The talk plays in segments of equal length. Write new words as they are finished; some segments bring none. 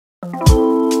All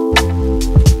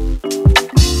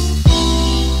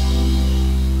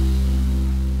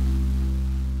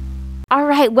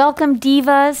right, welcome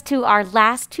Divas to our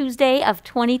last Tuesday of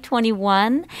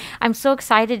 2021. I'm so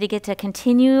excited to get to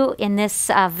continue in this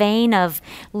vein of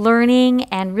learning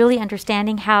and really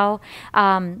understanding how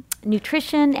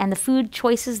nutrition and the food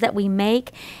choices that we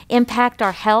make impact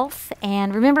our health.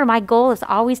 And remember, my goal is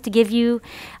always to give you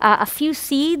a few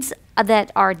seeds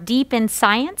that are deep in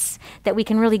science, that we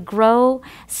can really grow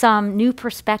some new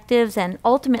perspectives and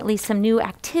ultimately some new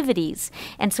activities.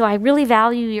 And so I really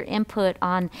value your input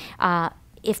on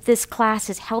if this class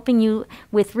is helping you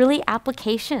with really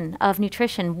application of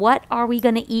nutrition. What are we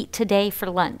going to eat today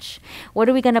for lunch? What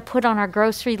are we going to put on our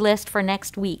grocery list for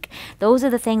next week? Those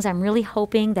are the things I'm really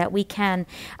hoping that we can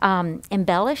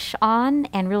embellish on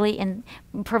and really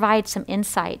provide some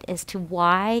insight as to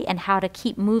why and how to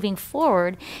keep moving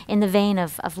forward in the vein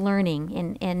of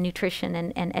learning in nutrition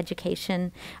and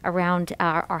education around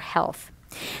our health.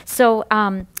 So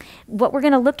what we're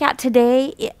going to look at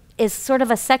today is sort of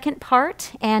a second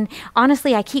part, and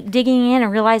honestly I keep digging in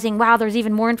and realizing, wow, there's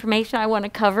even more information I want to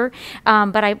cover,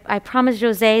 but I promised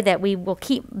Jose that we will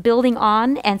keep building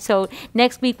on, and so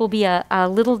next week will be a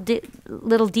little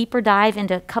deeper dive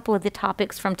into a couple of the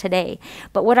topics from today.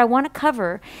 But what I want to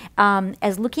cover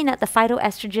is looking at the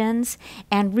phytoestrogens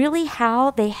and really how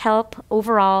they help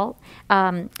overall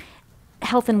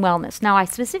health and wellness. Now, I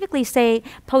specifically say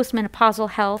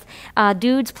postmenopausal health.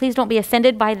 Dudes, please don't be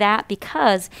offended by that,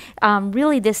 because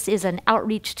really this is an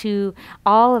outreach to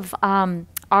all of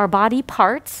our body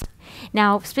parts.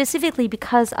 Now, specifically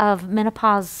because of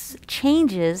menopause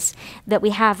changes, that we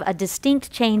have a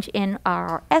distinct change in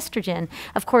our estrogen.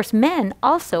 Of course, men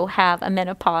also have a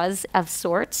menopause of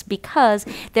sorts because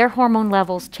their hormone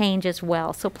levels change as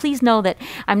well. So please know that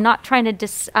I'm not trying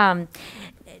to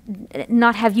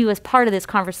not have you as part of this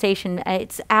conversation.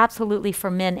 It's absolutely for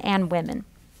men and women.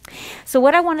 So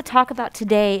what I want to talk about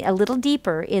today a little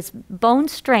deeper is bone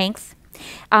strength,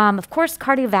 of course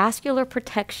cardiovascular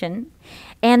protection,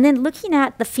 and then looking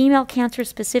at the female cancer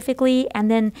specifically, and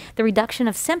then the reduction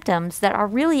of symptoms that are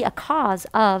really a cause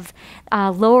of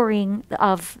lowering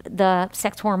of the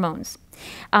sex hormones.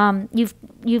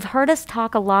 You've heard us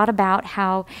talk a lot about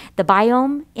how the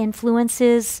biome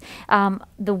influences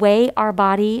the way our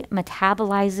body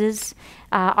metabolizes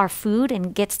our food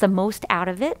and gets the most out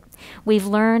of it. We've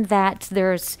learned that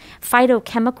there's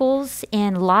phytochemicals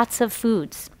in lots of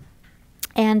foods.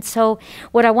 And so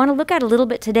what I want to look at a little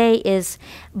bit today is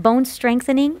bone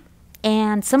strengthening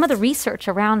and some of the research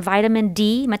around vitamin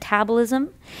D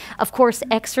metabolism, of course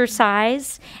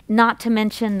exercise, not to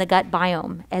mention the gut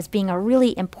biome as being a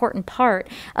really important part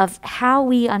of how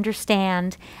we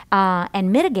understand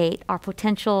and mitigate our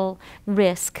potential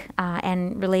risk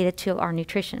and related to our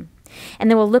nutrition.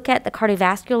 And then we'll look at the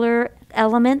cardiovascular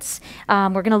elements.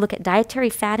 We're going to look at dietary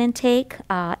fat intake,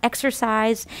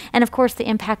 exercise, and of course the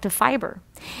impact of fiber.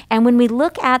 And when we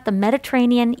look at the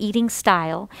Mediterranean eating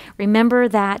style, remember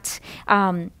that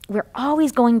we're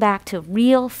always going back to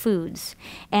real foods.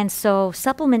 And so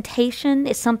supplementation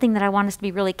is something that I want us to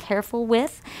be really careful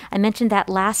with. I mentioned that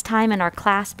last time in our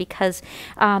class because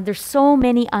there's so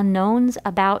many unknowns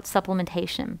about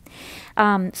supplementation.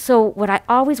 So what I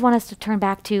always want us to turn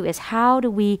back to is how do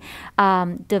we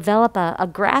develop a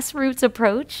grassroots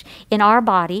approach in our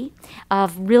body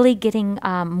of really getting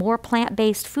more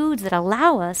plant-based foods that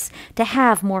allow us to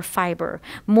have more fiber,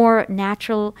 more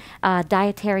natural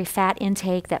dietary fat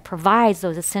intake that provides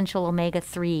those essential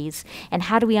omega-3s, and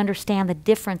how do we understand the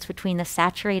difference between the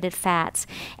saturated fats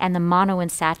and the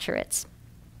monounsaturates.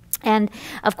 And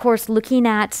of course, looking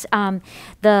at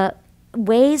the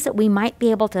ways that we might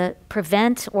be able to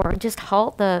prevent or just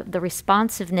halt the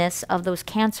responsiveness of those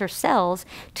cancer cells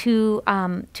to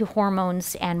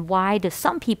hormones, and why do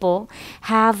some people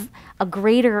have a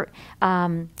greater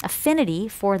affinity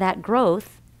for that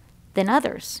growth than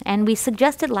others. And we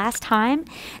suggested last time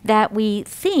that we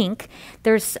think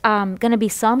there's going to be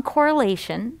some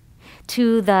correlation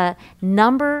to the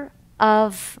number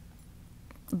of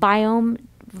biome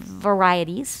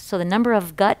varieties, so the number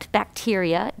of gut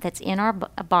bacteria that's in our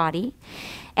body,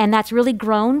 and that's really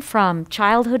grown from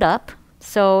childhood up.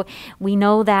 So we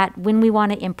know that when we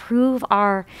want to improve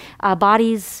our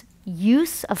body's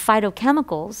use of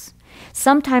phytochemicals,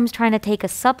 sometimes trying to take a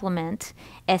supplement,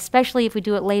 especially if we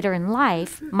do it later in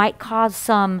life, might cause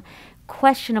some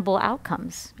questionable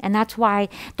outcomes. And that's why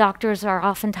doctors are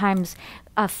oftentimes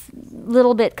a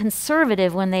little bit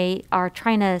conservative when they are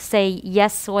trying to say,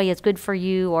 yes, soy is good for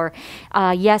you, or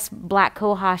yes, black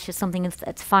cohosh is something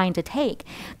that's fine to take,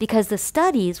 because the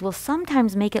studies will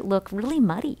sometimes make it look really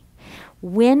muddy.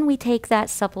 when we take that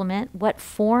supplement, what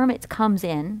form it comes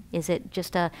in. Is it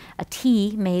just a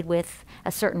tea made with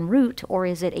a certain root, or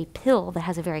is it a pill that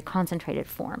has a very concentrated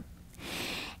form?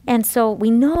 And so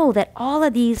we know that all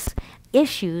of these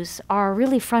issues are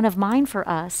really front of mind for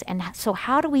us. And so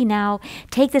how do we now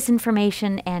take this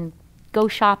information and go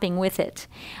shopping with it?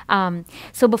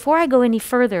 So before I go any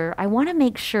further, I want to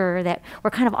make sure that we're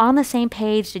kind of on the same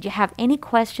page. Did you have any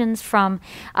questions from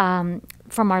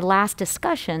our last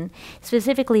discussion,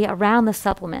 specifically around the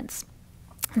supplements?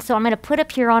 And so I'm going to put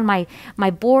up here on my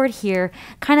board here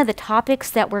kind of the topics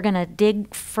that we're going to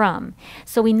dig from.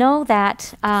 So we know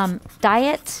that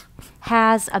diet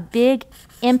has a big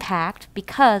impact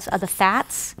because of the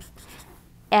fats,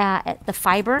 the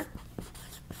fiber,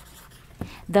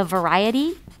 the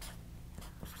variety,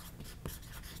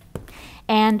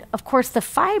 and of course the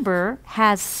fiber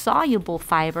has soluble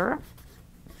fiber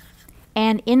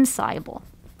and insoluble.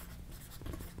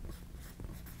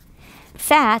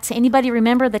 Fats, anybody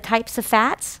remember the types of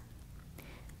fats?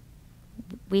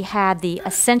 We had the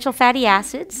essential fatty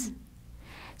acids.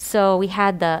 So we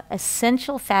had the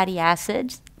essential fatty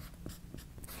acids.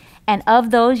 And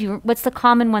of those, what's the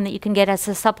common one that you can get as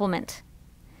a supplement?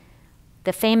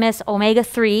 The famous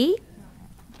omega-3,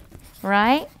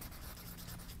 right?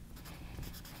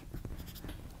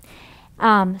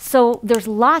 So there's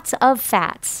lots of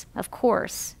fats, of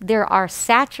course. There are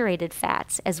saturated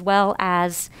fats as well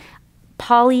as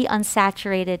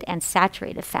polyunsaturated and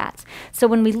saturated fats. So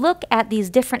when we look at these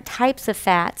different types of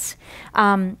fats,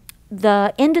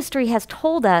 the industry has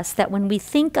told us that when we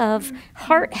think of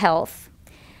heart health,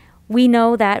 we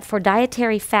know that for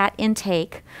dietary fat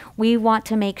intake, we want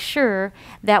to make sure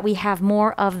that we have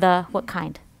more of the, what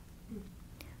kind?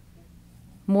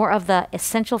 More of the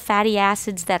essential fatty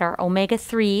acids that are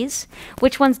omega-3s.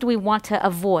 Which ones do we want to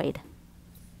avoid?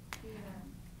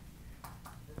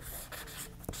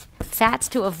 Fats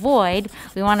to avoid,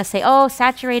 we want to say, oh,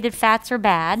 saturated fats are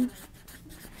bad.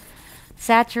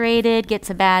 Saturated gets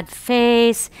a bad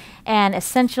face, and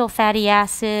essential fatty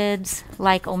acids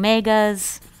like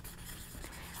omegas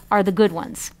are the good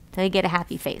ones. They get a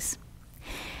happy face.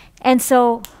 And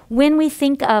so when we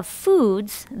think of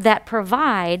foods that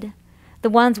provide the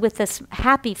ones with this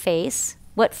happy face,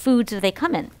 what foods do they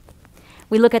come in?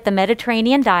 We look at the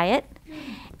Mediterranean diet,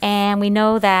 and we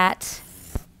know that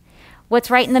what's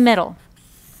right in the middle?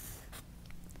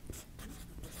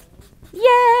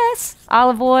 Yes,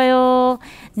 olive oil,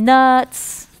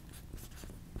 nuts,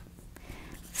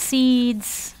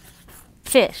 seeds,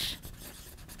 fish.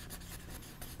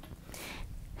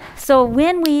 So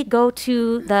when we go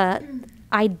to the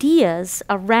ideas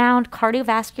around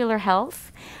cardiovascular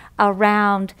health,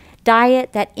 around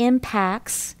diet that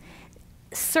impacts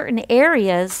certain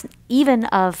areas, even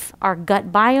of our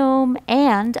gut biome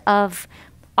and of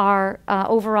our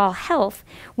overall health,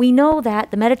 we know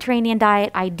that the Mediterranean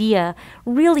diet idea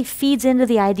really feeds into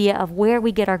the idea of where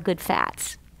we get our good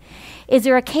fats. Is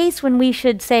there a case when we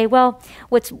should say, well,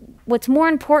 what's more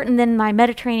important than my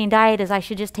Mediterranean diet is I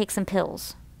should just take some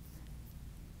pills?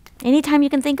 Anytime you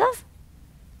can think of?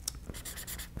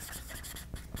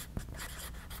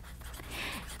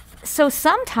 So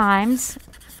sometimes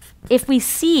if we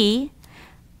see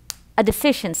a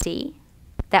deficiency,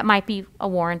 that might be a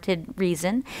warranted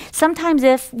reason. Sometimes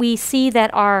if we see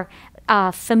that our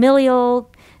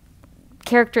familial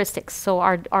characteristics, so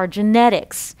our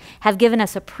genetics, have given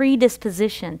us a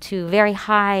predisposition to very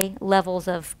high levels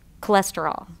of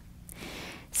cholesterol.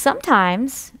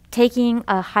 Sometimes taking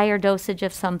a higher dosage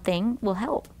of something will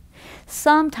help.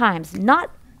 Sometimes,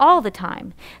 not all the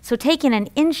time. So taking an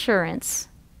insurance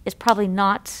is probably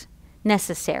not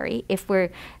necessary if we're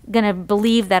going to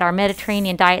believe that our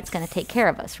Mediterranean diet's going to take care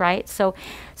of us, right? So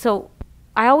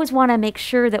I always want to make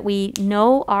sure that we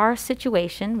know our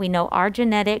situation, we know our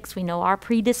genetics, we know our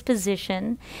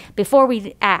predisposition before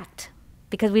we act,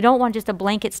 because we don't want just a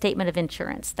blanket statement of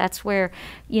insurance. That's where,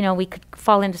 we could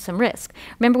fall into some risk.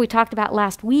 Remember we talked about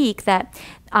last week that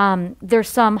there's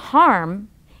some harm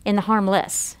in the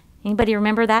harmless. Anybody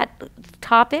remember that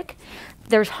topic?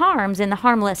 There's harms in the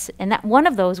harmless, and that one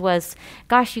of those was,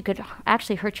 gosh, you could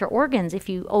actually hurt your organs if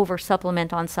you over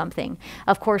supplement on something.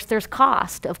 Of course, there's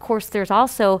cost. Of course, there's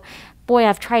also, boy,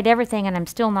 I've tried everything and I'm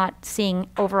still not seeing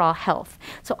overall health.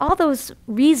 So all those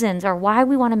reasons are why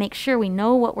we want to make sure we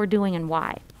know what we're doing and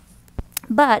why.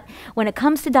 But when it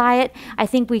comes to diet, I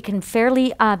think we can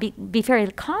fairly be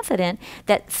fairly confident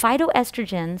that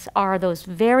phytoestrogens are those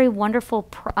very wonderful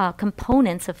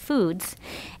components of foods,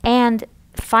 and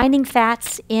finding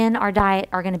fats in our diet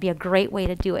are going to be a great way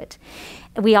to do it.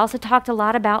 We also talked a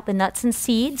lot about the nuts and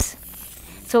seeds.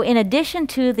 So in addition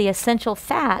to the essential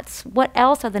fats, what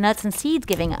else are the nuts and seeds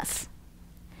giving us?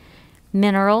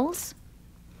 Minerals,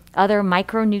 other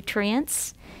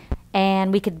micronutrients,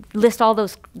 and we could list all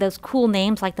those cool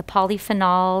names like the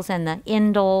polyphenols and the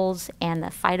indoles and the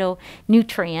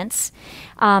phytonutrients.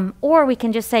 Or we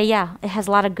can just say, yeah, it has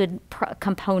a lot of good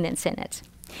components in it.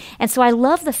 And so I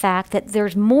love the fact that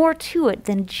there's more to it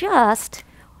than just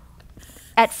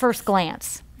at first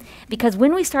glance. Because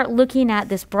when we start looking at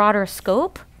this broader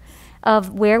scope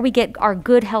of where we get our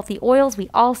good healthy oils, we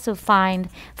also find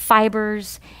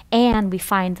fibers and we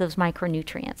find those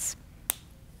micronutrients.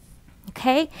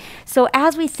 Okay, so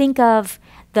as we think of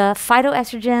the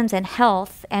phytoestrogens and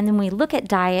health, and then we look at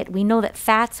diet, we know that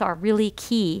fats are really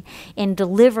key in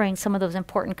delivering some of those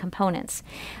important components.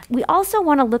 We also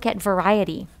want to look at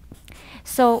variety.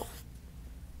 So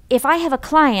if I have a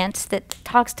client that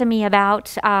talks to me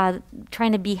about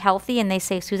trying to be healthy and they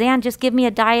say, Suzanne, just give me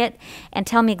a diet and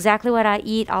tell me exactly what I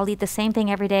eat. I'll eat the same thing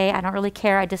every day. I don't really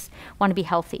care. I just want to be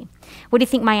healthy. What do you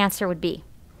think my answer would be?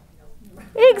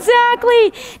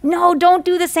 Exactly. No, don't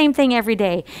do the same thing every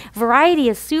day. Variety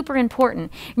is super important.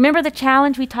 Remember the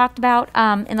challenge we talked about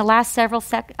in the last several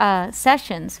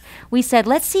sessions? We said,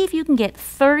 let's see if you can get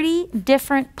 30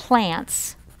 different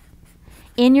plants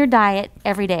in your diet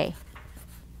every day.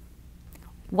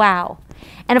 Wow.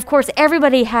 And of course,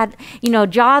 everybody had,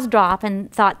 jaws drop and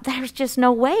thought, there's just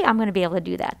no way I'm going to be able to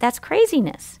do that. That's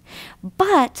craziness.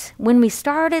 But when we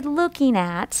started looking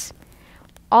at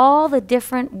all the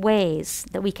different ways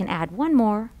that we can add 1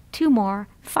 more, 2 more,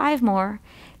 5 more,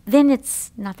 then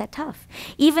it's not that tough.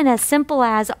 Even as simple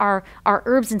as our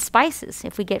herbs and spices.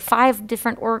 If we get 5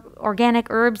 different organic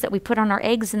herbs that we put on our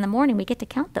eggs in the morning, we get to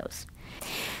count those.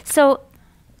 So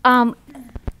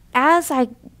as I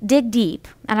dig deep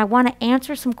and I want to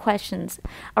answer some questions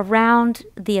around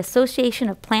the association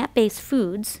of plant-based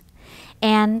foods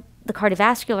and the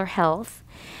cardiovascular health,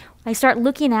 I start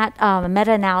looking at a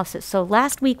meta-analysis. So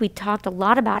last week we talked a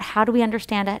lot about how do we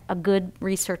understand a good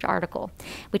research article.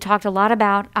 We talked a lot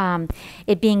about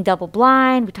it being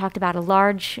double-blind. We talked about a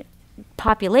large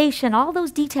population, all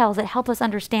those details that help us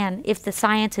understand if the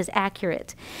science is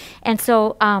accurate. And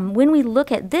so when we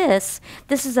look at this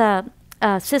is a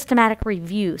systematic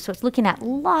review. So it's looking at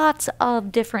lots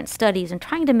of different studies and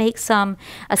trying to make some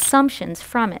assumptions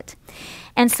from it.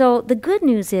 And so the good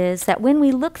news is that when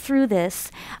we look through this,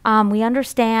 we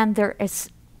understand there is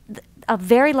a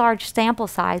very large sample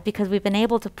size because we've been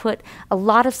able to put a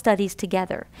lot of studies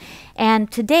together.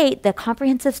 And to date, the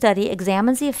comprehensive study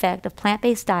examines the effect of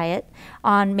plant-based diet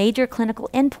on major clinical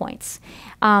endpoints.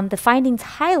 The findings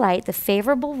highlight the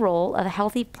favorable role of a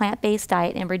healthy plant-based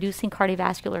diet in reducing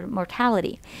cardiovascular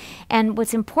mortality. And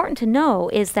what's important to know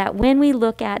is that when we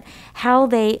look at how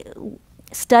they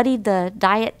studied the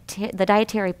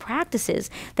dietary practices,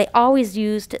 they always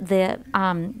used the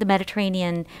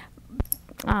Mediterranean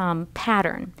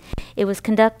pattern. It was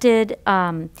conducted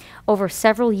over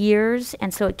several years,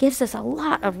 and so it gives us a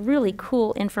lot of really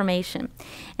cool information.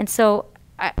 And so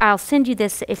I'll send you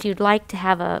this if you'd like to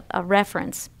have a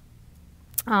reference.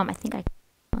 I think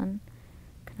one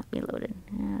cannot be loaded.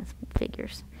 Yeah, that's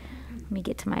figures. Let me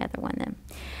get to my other one then.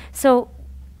 So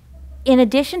in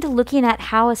addition to looking at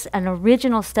how an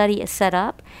original study is set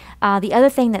up, the other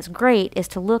thing that's great is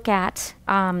to look at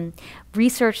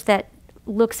research that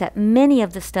looks at many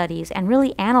of the studies and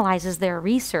really analyzes their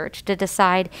research to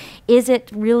decide, is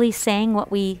it really saying what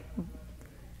we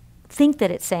think that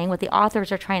it's saying, what the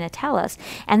authors are trying to tell us,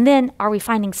 and then are we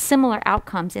finding similar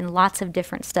outcomes in lots of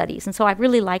different studies? And so I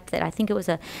really liked that. I think it was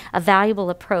a valuable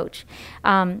approach.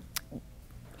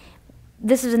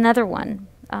 This is another one.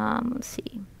 Let's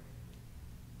see.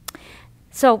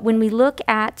 So when we look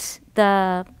at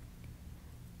the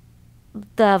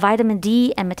vitamin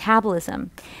D and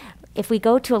metabolism, if we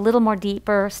go to a little more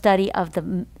deeper study of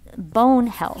the bone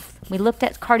health, we looked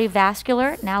at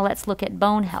cardiovascular, now let's look at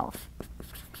bone health.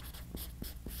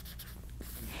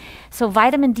 So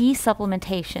vitamin D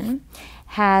supplementation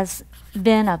has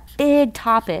been a big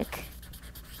topic.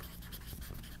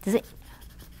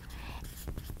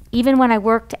 Even when I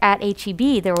worked at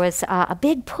HEB, there was a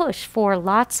big push for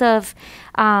lots of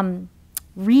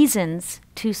reasons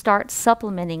to start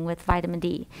supplementing with vitamin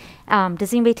D.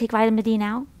 Does anybody take vitamin D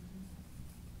now?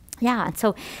 Yeah, and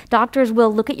so doctors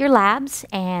will look at your labs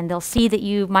and they'll see that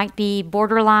you might be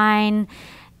borderline,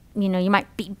 you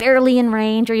might be barely in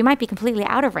range, or you might be completely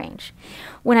out of range.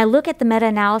 When I look at the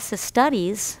meta-analysis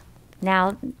studies,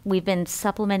 now we've been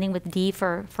supplementing with D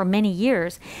for many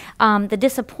years, the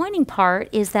disappointing part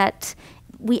is that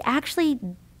we actually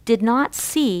did not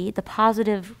see the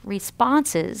positive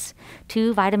responses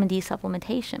to vitamin D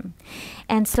supplementation.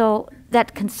 And so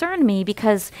that concerned me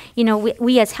because, you know,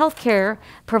 we as healthcare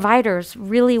providers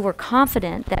really were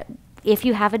confident that if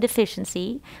you have a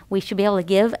deficiency, we should be able to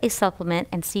give a supplement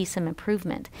and see some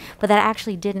improvement. But that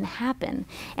actually didn't happen.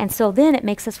 And so then it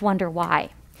makes us wonder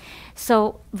why.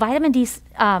 So vitamin D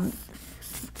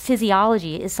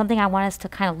physiology is something I want us to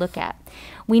kind of look at.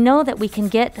 We know that we can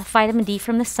get vitamin D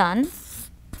from the sun,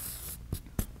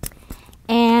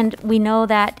 and we know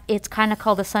that it's kind of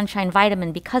called a sunshine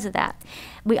vitamin because of that.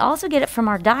 We also get it from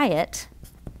our diet,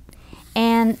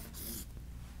 and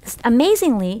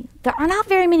amazingly, there are not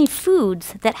very many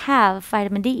foods that have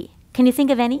vitamin D. Can you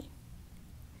think of any?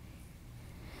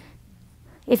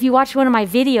 If you watch one of my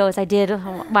videos I did a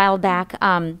while back,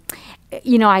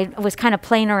 you know, I was kind of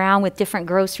playing around with different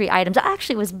grocery items.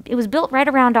 Actually, it was built right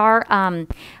around our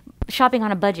shopping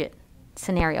on a budget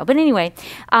scenario. But anyway,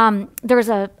 there's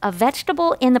a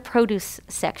vegetable in the produce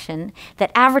section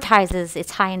that advertises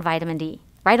it's high in vitamin D,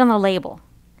 right on the label.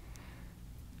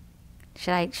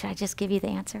 Should I just give you the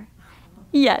answer?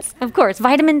 Yes, of course.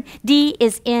 Vitamin D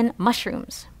is in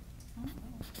mushrooms.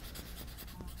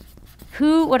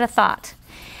 Who would have thought?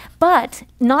 But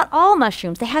not all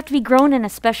mushrooms. They have to be grown in a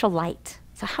special light.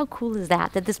 So how cool is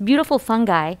that? That this beautiful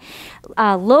fungi,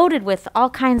 loaded with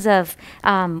all kinds of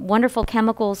wonderful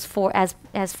chemicals as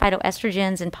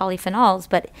phytoestrogens and polyphenols,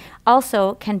 but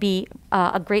also can be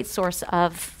a great source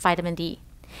of vitamin D.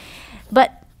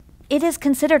 But it is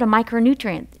considered a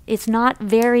micronutrient. It's not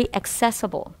very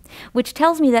accessible, which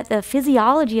tells me that the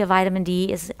physiology of vitamin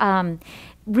D is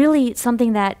really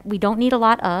something that we don't need a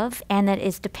lot of, and that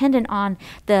is dependent on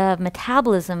the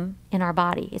metabolism in our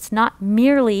body. It's not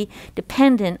merely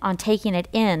dependent on taking it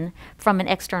in from an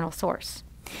external source.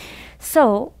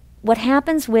 So what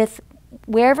happens with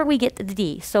wherever we get the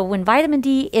D, so when vitamin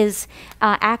D is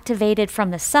activated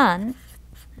from the sun,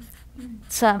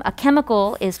 a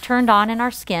chemical is turned on in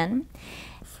our skin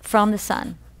from the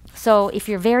sun. So if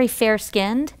you're very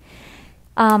fair-skinned,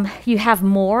 you have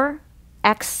more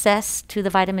access to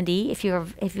the vitamin D. If you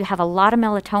have a lot of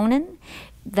melatonin,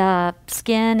 the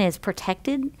skin is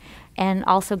protected and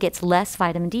also gets less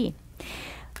vitamin D.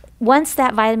 Once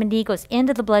that vitamin D goes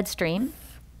into the bloodstream,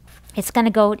 it's going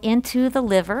to go into the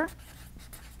liver.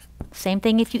 Same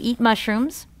thing if you eat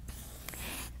mushrooms.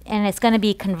 And it's going to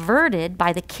be converted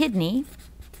by the kidney.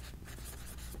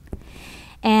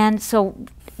 And so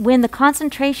when the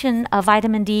concentration of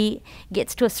vitamin D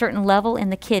gets to a certain level in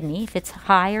the kidney, if it's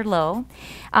high or low,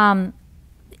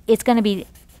 it's going to be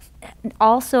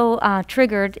also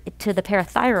triggered to the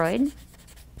parathyroid,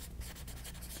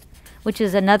 which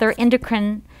is another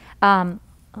endocrine.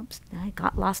 Oops, I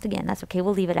got lost again. That's okay.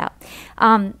 We'll leave it out.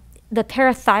 The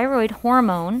parathyroid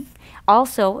hormone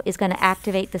also is going to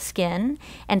activate the skin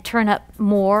and turn up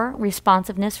more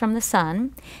responsiveness from the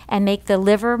sun and make the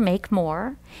liver make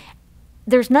more.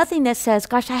 There's nothing that says,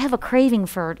 gosh, I have a craving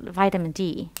for vitamin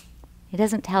D. It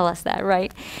doesn't tell us that,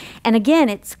 right? And again,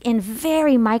 it's in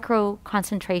very micro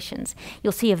concentrations.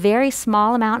 You'll see a very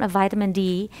small amount of vitamin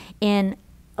D in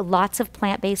lots of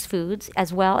plant-based foods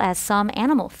as well as some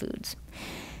animal foods.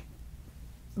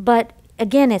 But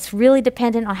again, it's really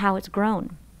dependent on how it's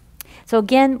grown. So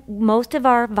again, most of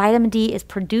our vitamin D is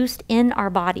produced in our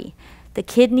body. The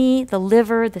kidney, the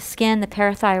liver, the skin, the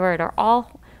parathyroid are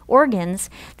all organs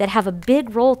that have a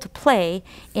big role to play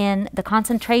in the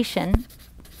concentration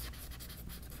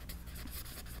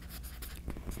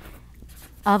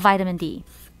of vitamin D.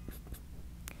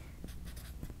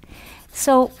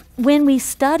 So when we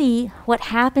study what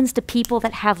happens to people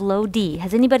that have low D,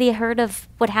 has anybody heard of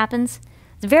what happens?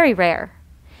 It's very rare.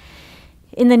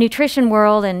 In the nutrition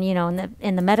world and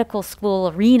in the medical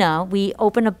school arena, we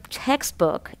open a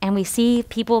textbook and we see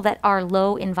people that are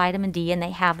low in vitamin D and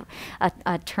they have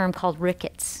a term called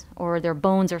rickets, or their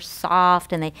bones are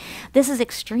soft, and this is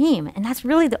extreme, and that's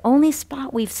really the only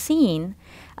spot we've seen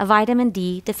a vitamin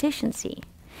D deficiency.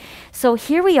 So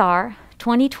here we are,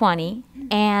 2020,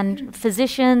 and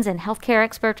physicians and healthcare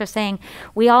experts are saying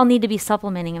we all need to be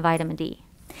supplementing in vitamin D.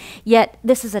 Yet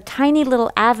this is a tiny little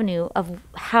avenue of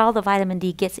how the vitamin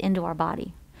D gets into our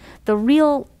body. The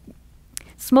real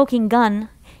smoking gun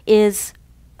is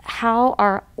how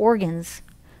our organs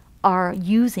are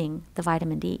using the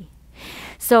vitamin D.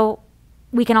 So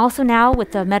we can also now,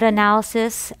 with the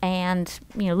meta-analysis and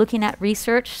looking at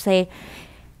research, say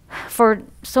for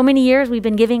so many years we've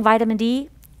been giving vitamin D,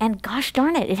 and gosh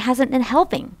darn it, it hasn't been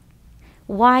helping.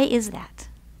 Why is that?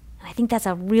 I think that's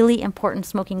a really important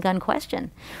smoking gun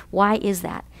question. Why is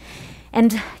that?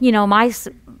 And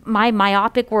my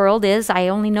myopic world is I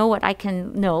only know what I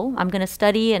can know. I'm going to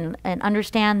study and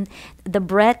understand the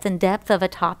breadth and depth of a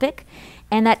topic.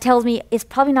 And that tells me it's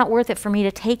probably not worth it for me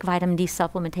to take vitamin D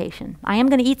supplementation. I am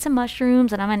going to eat some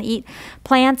mushrooms, and I'm going to eat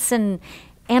plants and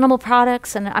animal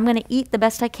products, and I'm going to eat the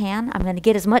best I can. I'm going to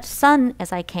get as much sun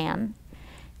as I can.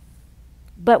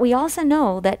 But we also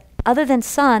know that other than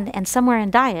sun and somewhere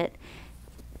in diet,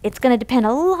 it's going to depend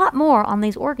a lot more on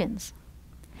these organs.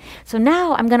 So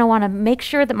now I'm going to want to make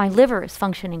sure that my liver is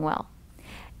functioning well,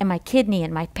 and my kidney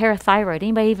and my parathyroid.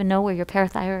 Anybody even know where your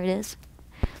parathyroid is?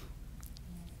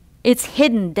 It's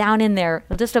hidden down in there,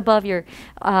 just above your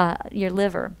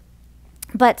liver.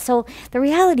 But so the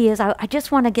reality is I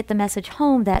just want to get the message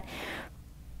home that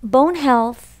bone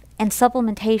health and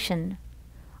supplementation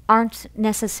aren't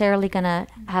necessarily going to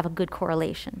have a good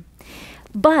correlation.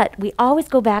 But we always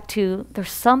go back to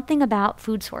there's something about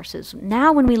food sources.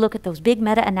 Now when we look at those big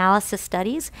meta-analysis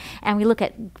studies and we look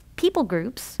at people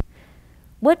groups,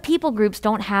 what people groups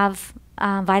don't have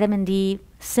vitamin D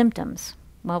symptoms?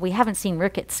 Well, we haven't seen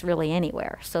rickets really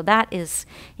anywhere, so that is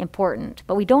important.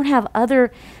 But we don't have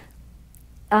other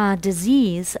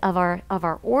disease of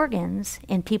our organs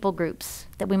in people groups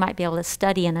that we might be able to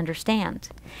study and understand.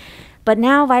 But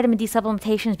now vitamin D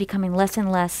supplementation is becoming less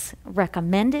and less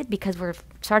recommended because we're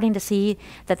starting to see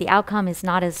that the outcome is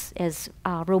not as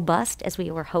robust as we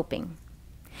were hoping.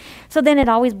 So then it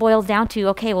always boils down to,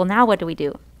 okay, well now what do we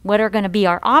do? What are going to be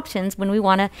our options when we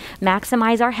want to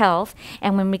maximize our health?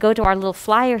 And when we go to our little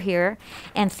flyer here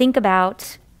and think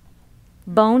about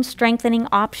bone strengthening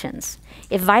options.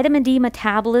 If vitamin D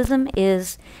metabolism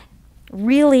is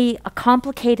really a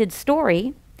complicated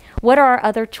story, what are our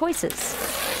other choices?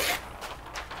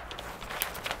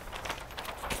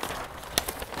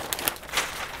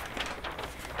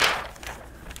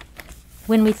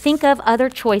 When we think of other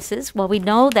choices, well, we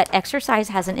know that exercise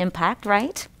has an impact,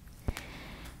 right?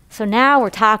 So now we're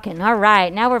talking. All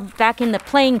right, now we're back in the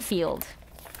playing field.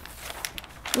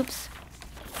 Oops.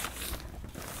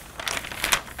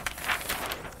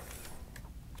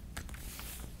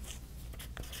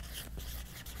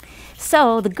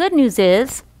 So the good news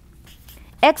is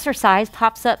exercise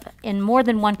pops up in more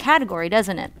than one category,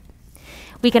 doesn't it?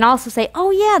 We can also say, oh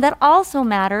yeah, that also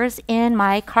matters in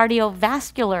my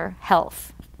cardiovascular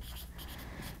health.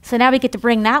 So now we get to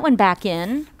bring that one back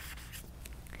in.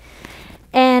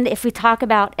 And if we talk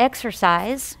about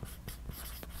exercise,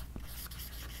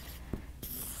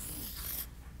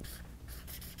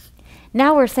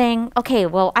 now we're saying, okay,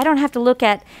 well, I don't have to look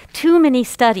at too many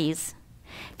studies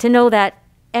to know that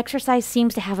exercise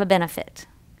seems to have a benefit.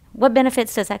 What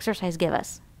benefits does exercise give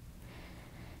us?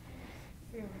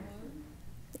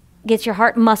 Gets your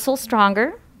heart muscle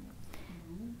stronger,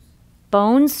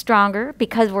 bones stronger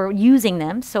because we're using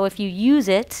them. So if you use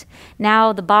it,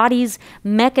 now the body's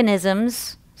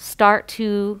mechanisms start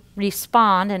to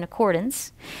respond in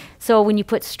accordance. So when you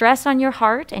put stress on your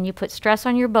heart and you put stress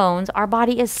on your bones, our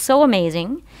body is so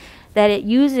amazing that it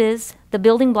uses the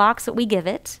building blocks that we give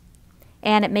it,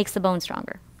 and it makes the bone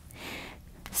stronger.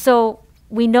 So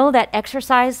we know that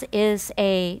exercise is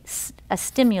a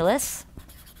stimulus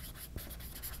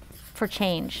for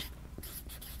change.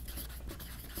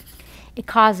 It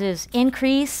causes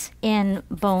increase in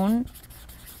bone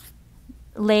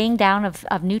laying down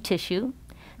of new tissue,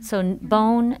 so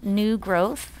bone new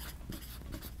growth,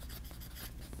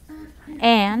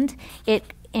 and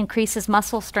it increases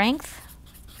muscle strength,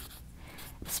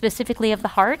 specifically of the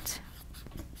heart.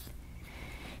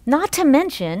 Not to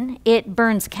mention, it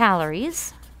burns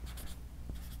calories.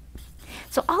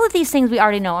 So all of these things we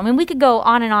already know. I mean, we could go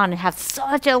on and have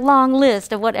such a long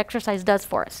list of what exercise does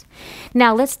for us.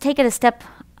 Now, let's take it a step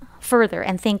further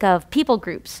and think of people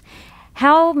groups.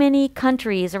 How many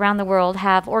countries around the world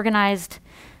have organized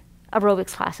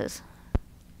aerobics classes?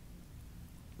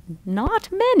 Not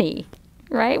many,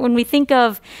 right? When we think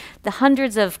of the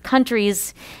hundreds of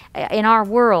countries in our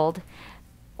world,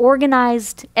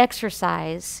 organized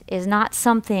exercise is not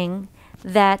something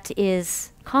that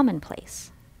is commonplace.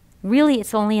 Really,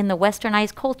 it's only in the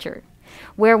westernized culture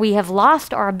where we have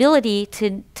lost our ability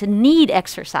to need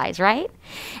exercise, right?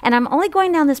 And I'm only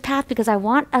going down this path because I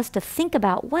want us to think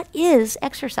about what is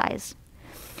exercise?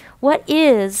 What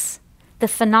is the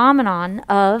phenomenon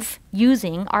of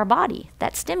using our body,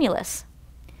 that stimulus?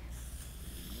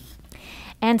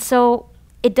 And so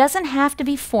it doesn't have to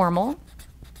be formal.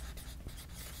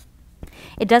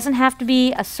 It doesn't have to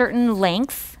be a certain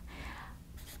length.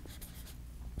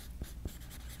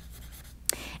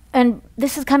 And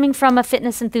this is coming from a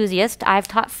fitness enthusiast. I've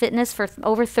taught fitness for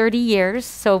over 30 years,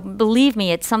 so believe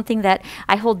me, it's something that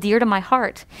I hold dear to my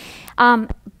heart.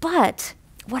 But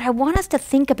what I want us to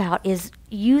think about is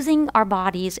using our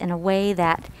bodies in a way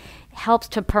that helps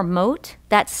to promote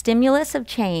that stimulus of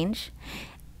change,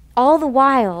 all the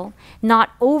while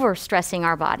not overstressing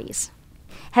our bodies.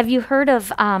 Have you heard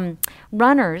of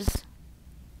runners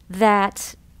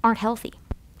that aren't healthy?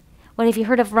 What have you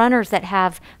heard of runners that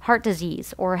have heart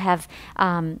disease, or have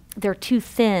they're too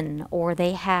thin, or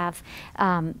they have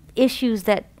issues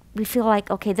that we feel like,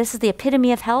 okay, this is the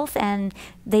epitome of health, and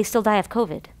they still die of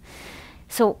COVID.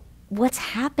 So what's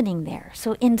happening there?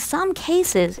 So in some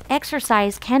cases,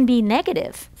 exercise can be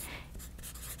negative.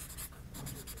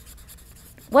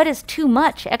 What is too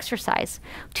much exercise?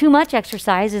 Too much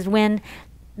exercise is when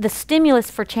the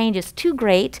stimulus for change is too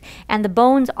great and the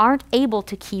bones aren't able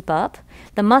to keep up.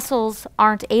 The muscles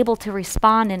aren't able to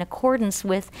respond in accordance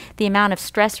with the amount of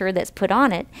stressor that's put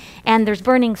on it. And there's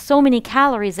burning so many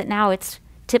calories that now it's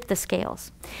tipped the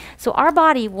scales. So our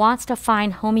body wants to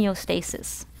find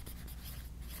homeostasis.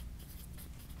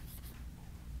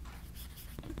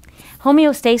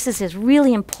 Homeostasis is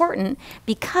really important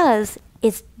because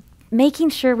it's making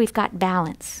sure we've got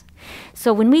balance.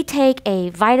 So when we take a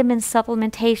vitamin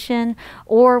supplementation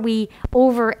or we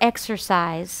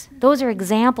over-exercise, those are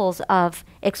examples of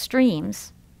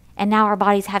extremes, and now our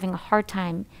body's having a hard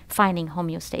time finding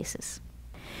homeostasis.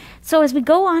 So as we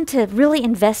go on to really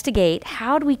investigate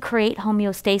how do we create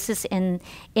homeostasis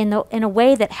in a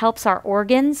way that helps our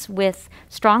organs with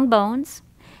strong bones,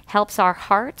 helps our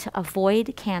heart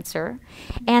avoid cancer.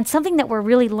 And something that we're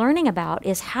really learning about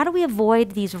is how do we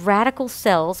avoid these radical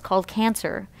cells called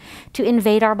cancer to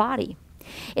invade our body.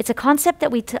 It's a concept that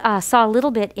we saw a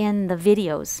little bit in the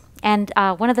videos. And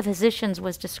one of the physicians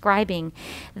was describing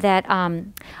that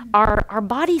our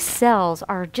body cells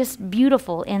are just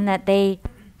beautiful in that they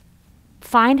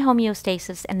find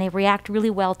homeostasis and they react really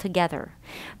well together.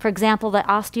 For example, the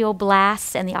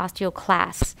osteoblasts and the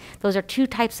osteoclasts. Those are two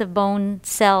types of bone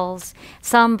cells.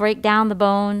 Some break down the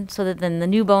bone so that then the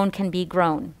new bone can be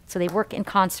grown. So they work in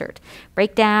concert.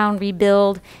 Break down,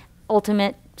 rebuild,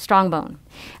 ultimate strong bone.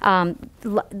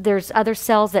 There's other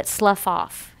cells that slough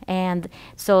off. And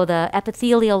so the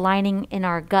epithelial lining in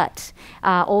our gut,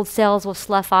 old cells will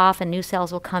slough off and new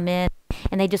cells will come in.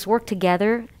 And they just work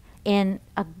together in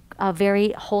a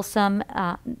very wholesome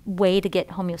way to get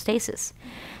homeostasis.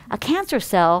 A cancer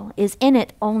cell is in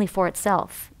it only for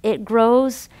itself. It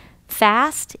grows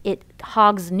fast, it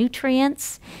hogs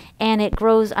nutrients, and it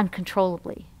grows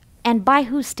uncontrollably. And by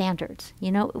whose standards?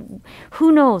 You know,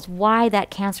 who knows why that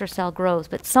cancer cell grows,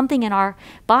 but something in our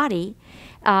body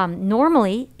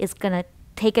normally is going to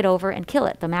take it over and kill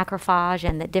it, the macrophage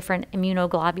and the different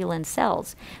immunoglobulin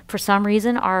cells. For some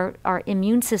reason, our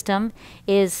immune system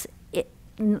is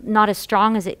not as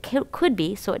strong as it could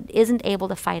be, so it isn't able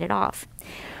to fight it off.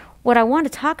 What I want to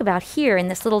talk about here in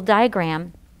this little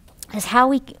diagram is how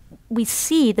we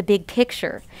see the big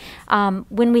picture.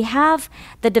 When we have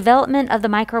the development of the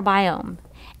microbiome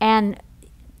and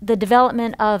the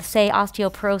development of, say,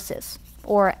 osteoporosis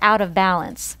or out of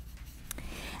balance,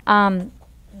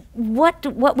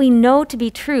 what we know to be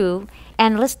true,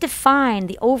 and let's define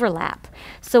the overlap.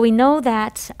 So we know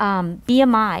that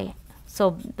BMI,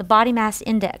 so the body mass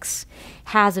index,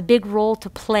 has a big role to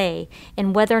play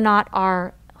in whether or not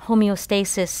our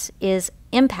homeostasis is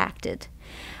impacted.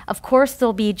 Of course,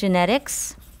 there'll be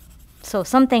genetics, so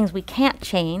some things we can't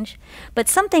change, but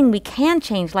something we can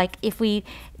change, like if we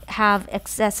have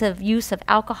excessive use of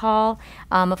alcohol,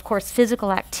 of course,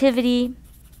 physical activity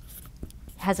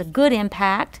has a good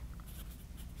impact.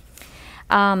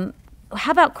 How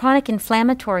about chronic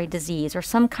inflammatory disease or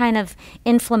some kind of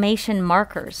inflammation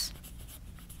markers?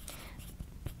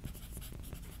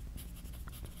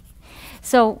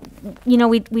 So, you know,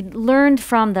 we learned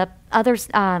from the other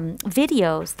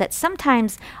videos that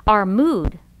sometimes our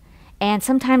mood and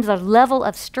sometimes our level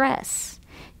of stress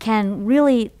can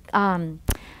really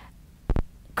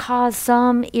cause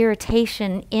some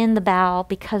irritation in the bowel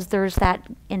because there's that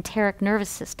enteric nervous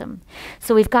system.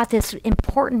 So we've got this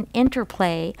important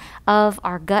interplay of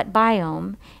our gut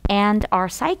biome and our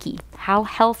psyche, how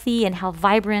healthy and how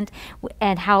vibrant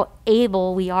and how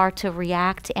able we are to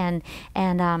react and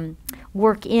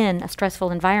work in a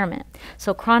stressful environment.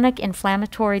 So chronic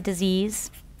inflammatory disease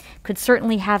could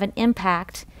certainly have an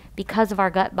impact because of our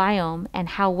gut biome and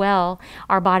how well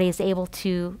our body is able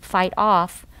to fight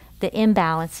off the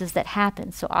imbalances that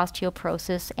happen, so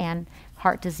osteoporosis and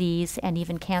heart disease and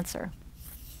even cancer.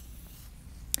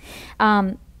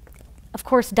 Of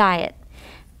course, diet.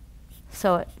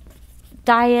 So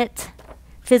diet,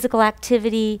 physical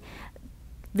activity,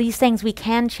 These things we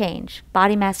can change.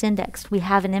 Body mass index, we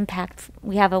have an impact.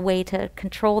 We have a way to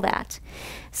control that.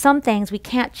 Some things we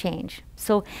can't change.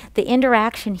 So the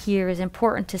interaction here is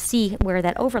important to see where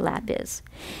that overlap is.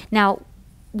 Now,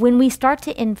 when we start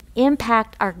to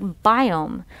impact our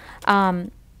biome,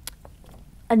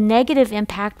 a negative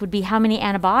impact would be how many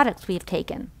antibiotics we have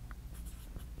taken.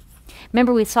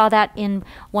 Remember, we saw that in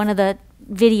one of the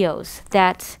videos,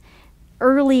 that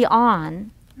early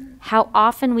on, how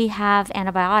often we have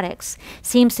antibiotics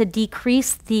seems to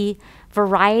decrease the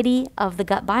variety of the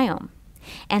gut biome.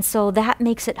 And so that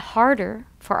makes it harder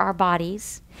for our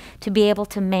bodies to be able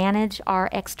to manage our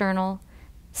external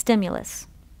stimulus.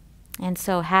 And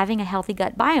so having a healthy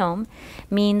gut biome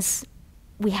means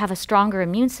we have a stronger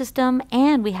immune system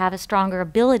and we have a stronger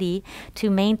ability to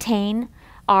maintain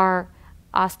our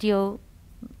osteo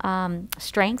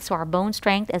strength, so our bone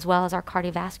strength, as well as our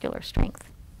cardiovascular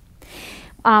strength.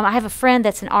 I have a friend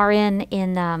that's an RN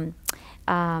in the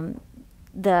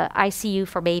ICU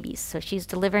for babies. So she's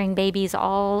delivering babies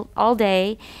all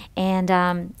day. And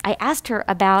I asked her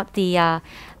about the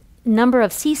number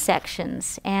of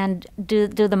C-sections, and do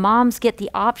the moms get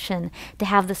the option to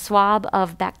have the swab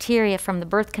of bacteria from the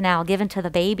birth canal given to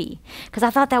the baby? Because I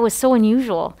thought that was so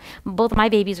unusual. Both of my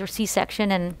babies were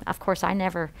C-section, and of course I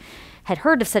never had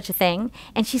heard of such a thing.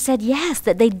 And she said yes,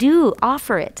 that they do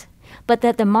offer it, but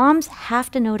that the moms have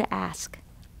to know to ask.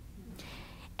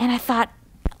 And I thought,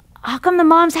 how come the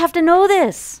moms have to know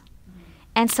this?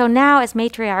 And so now, as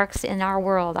matriarchs in our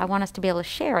world, I want us to be able to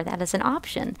share that as an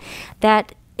option,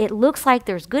 that it looks like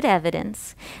there's good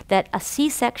evidence that a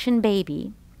C-section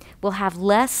baby will have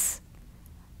less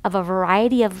of a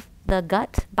variety of the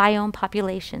gut biome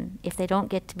population if they don't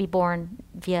get to be born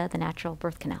via the natural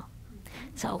birth canal.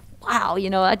 So, wow, you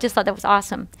know, I just thought that was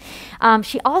awesome.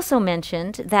 She also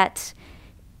mentioned that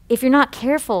if you're not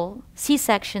careful,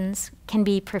 C-sections can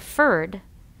be preferred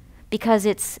because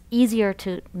it's easier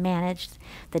to manage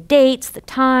the dates, the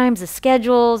times, the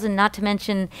schedules, and not to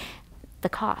mention the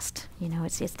cost. You know,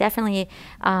 it's definitely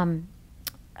a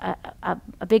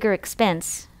bigger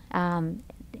expense,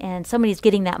 and somebody's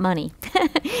getting that money.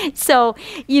 So,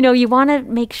 you know, you want to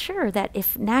make sure that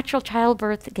if natural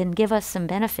childbirth can give us some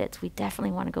benefits, we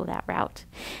definitely want to go that route.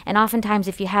 And oftentimes,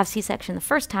 if you have C-section the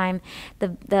first time,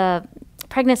 the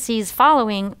pregnancies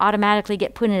following automatically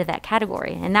get put into that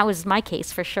category, and that was my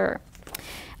case for sure.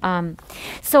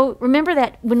 So remember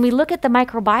that when we look at the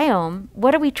microbiome,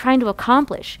 what are we trying to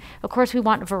accomplish? Of course, we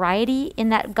want variety in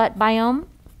that gut biome.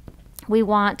 We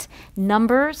want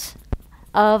numbers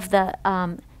of the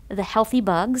healthy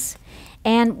bugs.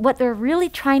 And what they're really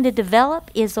trying to develop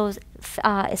is those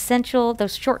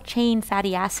those short-chain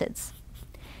fatty acids.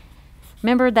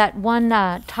 Remember that one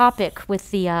topic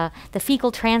with the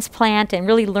fecal transplant and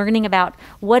really learning about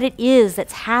what it is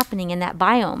that's happening in that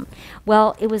biome?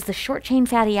 Well, it was the short-chain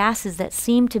fatty acids that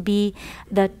seemed to be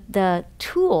the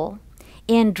tool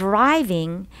in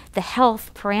driving the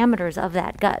health parameters of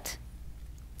that gut.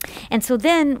 And so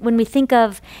then when we think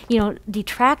of, you know,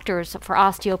 detractors for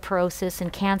osteoporosis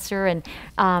and cancer and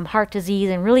heart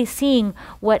disease, and really seeing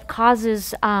what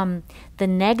causes the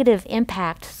negative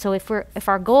impact. So if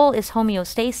our goal is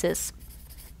homeostasis,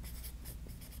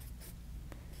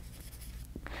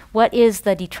 what is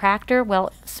the detractor?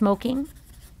 Well, smoking.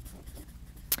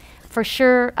 For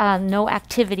sure, no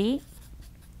activity.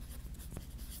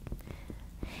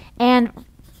 And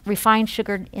refined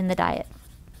sugar in the diet.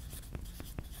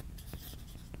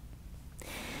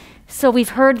 So we've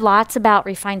heard lots about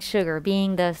refined sugar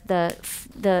being the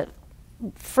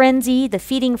frenzy, the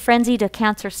feeding frenzy to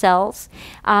cancer cells.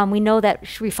 We know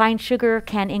that refined sugar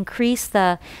can increase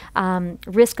the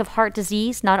risk of heart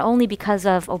disease, not only because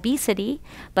of obesity,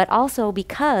 but also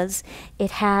because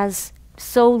it has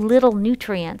so little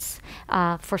nutrients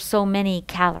for so many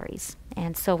calories.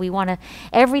 And so we want to,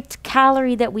 every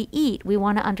calorie that we eat, we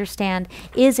want to understand,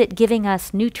 is it giving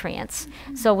us nutrients?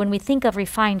 So when we think of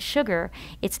refined sugar,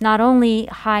 it's not only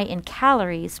high in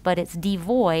calories, but it's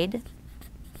devoid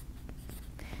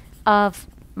of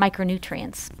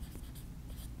micronutrients.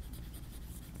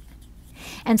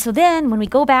 And so then when we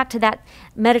go back to that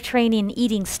Mediterranean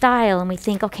eating style and we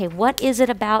think, okay, what is it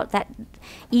about that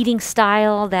eating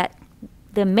style that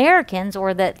the Americans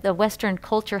or that the Western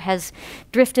culture has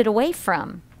drifted away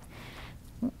from?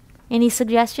 Any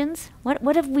suggestions?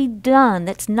 What have we done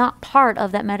that's not part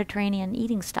of that Mediterranean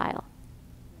eating style?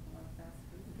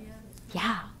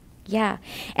 Yeah.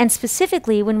 And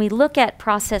specifically, when we look at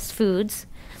processed foods,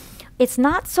 it's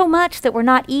not so much that we're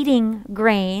not eating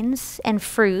grains and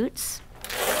fruits.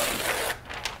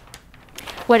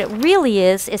 What it really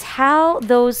is how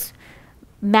those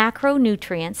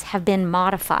macronutrients have been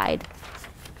modified.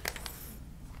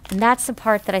 And that's the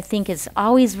part that I think is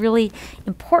always really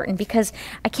important, because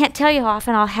I can't tell you how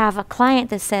often I'll have a client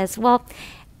that says, well,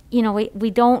 you know,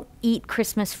 we don't eat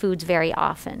Christmas foods very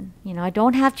often. You know, I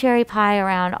don't have cherry pie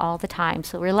around all the time.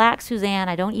 So relax, Suzanne,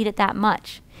 I don't eat it that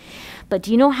much. But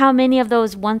do you know how many of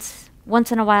those once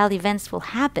in a while events will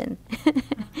happen?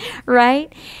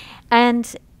 Right?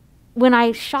 And when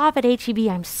I shop at H-E-B,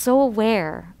 I'm so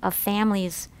aware of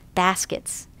families'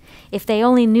 baskets. If they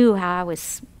only knew how I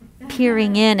was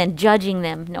peering in and judging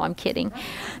them. No, I'm kidding.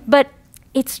 But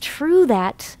it's true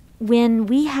that when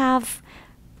we have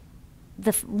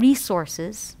the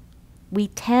resources, we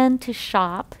tend to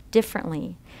shop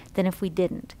differently than if we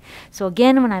didn't. So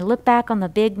again, when I look back on the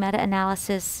big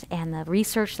meta-analysis and the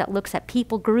research that looks at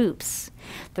people groups,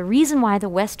 the reason why the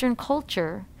Western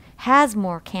culture has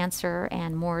more cancer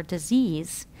and more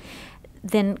disease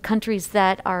than countries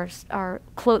that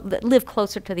that live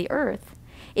closer to the earth,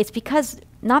 it's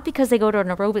not because they go to an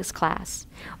aerobics class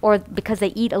or because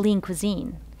they eat a lean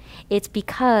cuisine. It's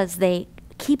because they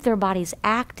keep their bodies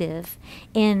active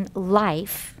in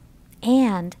life,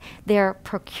 and they're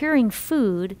procuring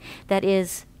food that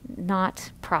is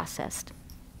not processed.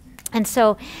 And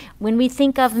so when we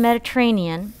think of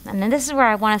Mediterranean, and then this is where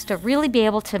I want us to really be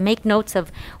able to make notes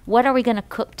of what are we going to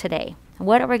cook today?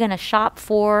 What are we going to shop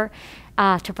for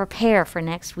to prepare for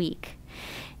next week?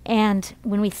 And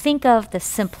when we think of the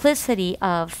simplicity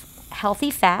of healthy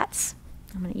fats,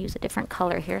 I'm going to use a different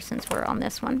color here since we're on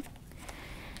this one.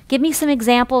 Give me some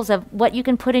examples of what you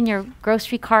can put in your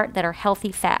grocery cart that are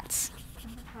healthy fats.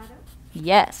 Avocado?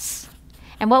 Yes.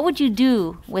 And what would you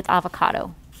do with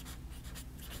avocado?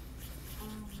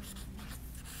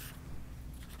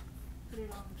 Put it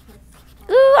on toast.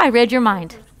 Ooh, I read your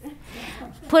mind.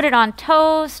 Put it on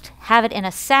toast, have it in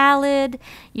a salad.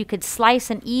 You could slice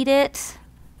and eat it.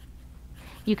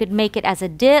 You could make it as a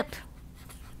dip.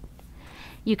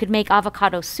 You could make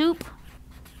avocado soup.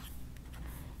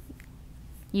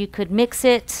 You could mix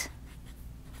it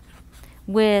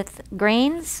with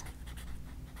grains.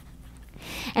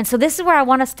 And so this is where I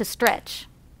want us to stretch.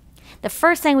 The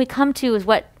first thing we come to is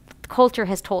what culture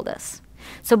has told us.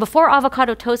 So before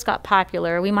avocado toast got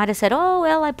popular, we might have said, oh,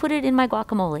 well, I put it in my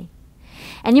guacamole.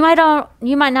 And you might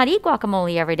not eat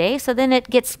guacamole every day, so then it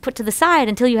gets put to the side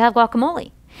until you have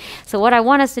guacamole. So what I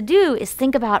want us to do is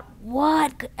think about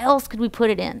what else could we put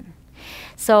it in.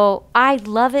 So I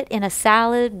love it in a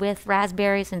salad with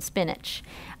raspberries and spinach.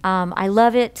 I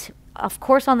love it, of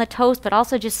course, on the toast, but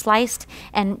also just sliced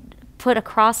and put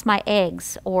across my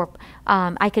eggs, or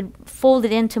I could fold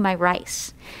it into my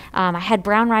rice. I had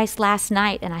brown rice last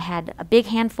night, and I had a big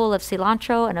handful of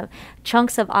cilantro and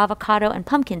chunks of avocado and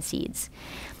pumpkin seeds.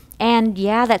 And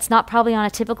yeah, that's not probably on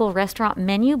a typical restaurant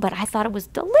menu, but I thought it was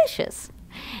delicious.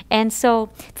 And so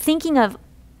thinking of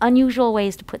unusual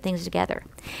ways to put things together.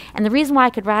 And the reason why I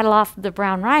could rattle off the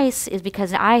brown rice is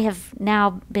because I have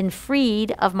now been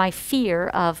freed of my fear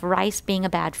of rice being a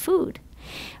bad food.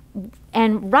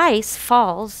 And rice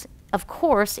falls, of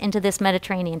course, into this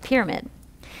Mediterranean pyramid.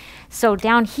 So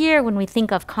down here, when we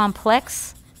think of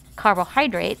complex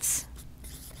carbohydrates,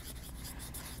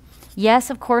 yes,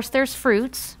 of course, there's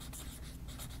fruits.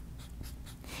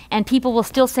 And people will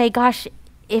still say, gosh,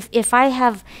 if I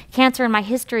have cancer in my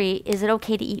history, is it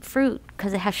okay to eat fruit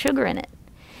because it has sugar in it?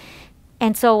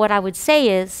 And so what I would say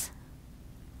is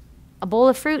a bowl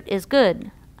of fruit is good.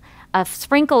 A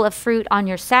sprinkle of fruit on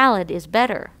your salad is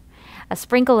better. A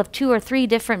sprinkle of 2 or 3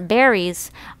 different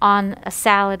berries on a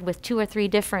salad with 2 or 3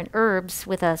 different herbs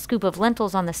with a scoop of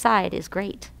lentils on the side is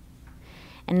great.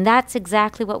 And that's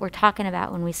exactly what we're talking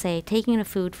about when we say taking a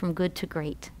food from good to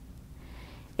great.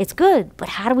 It's good, but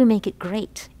how do we make it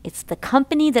great? It's the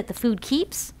company that the food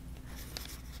keeps.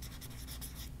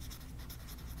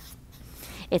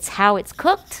 It's how it's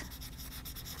cooked.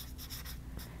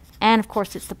 And of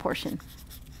course, it's the portion.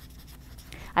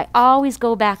 I always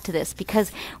go back to this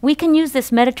because we can use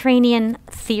this Mediterranean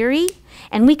theory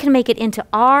and we can make it into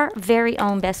our very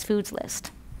own best foods list.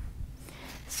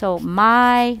 So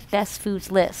my best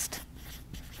foods list.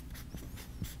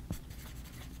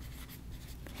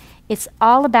 It's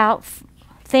all about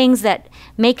things that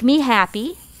make me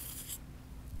happy,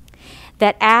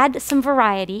 that add some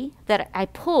variety, that I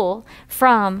pull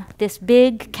from this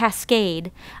big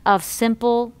cascade of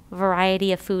simple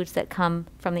variety of foods that come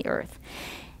from the earth.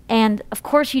 And of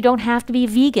course, you don't have to be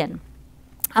vegan.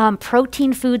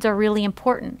 Protein foods are really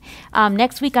important.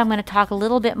 Next week, I'm going to talk a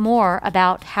little bit more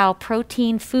about how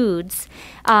protein foods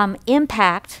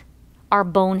impact our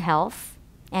bone health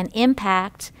and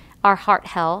impact our heart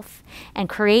health and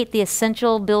create the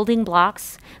essential building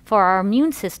blocks for our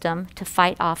immune system to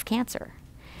fight off cancer.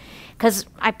 because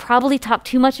I probably talked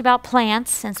too much about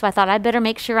plants, and so I thought I'd better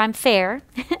make sure I'm fair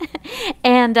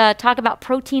and talk about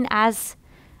protein as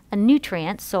a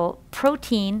nutrient. So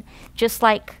protein, just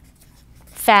like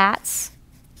fats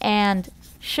and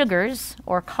sugars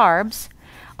or carbs,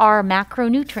 are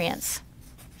macronutrients.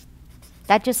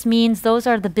 That just means those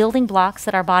are the building blocks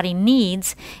that our body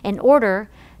needs in order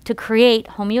to create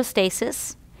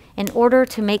homeostasis, in order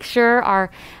to make sure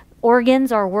our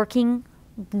organs are working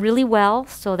really well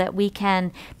so that we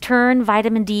can turn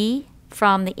vitamin D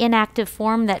from the inactive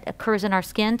form that occurs in our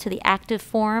skin to the active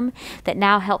form that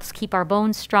now helps keep our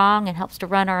bones strong and helps to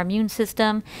run our immune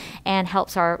system and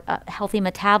helps our healthy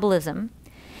metabolism.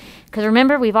 Because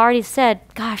remember, we've already said,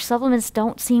 gosh, supplements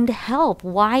don't seem to help.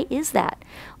 Why is that?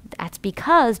 That's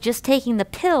because just taking the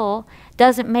pill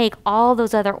doesn't make all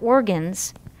those other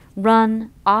organs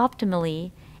run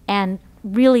optimally and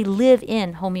really live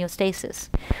in homeostasis.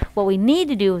 What we need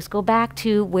to do is go back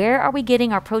to where are we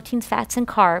getting our proteins, fats, and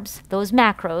carbs, those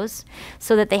macros,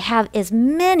 so that they have as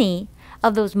many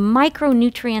of those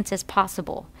micronutrients as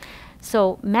possible.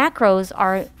 So macros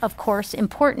are, of course,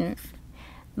 important.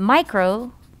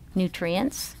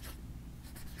 Micronutrients,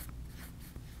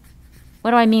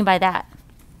 what do I mean by that?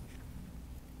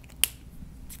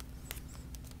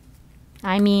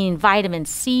 I mean vitamin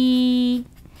C,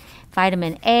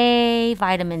 vitamin A,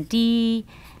 vitamin D,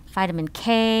 vitamin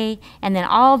K, and then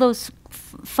all those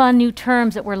fun new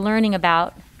terms that we're learning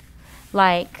about,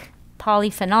 like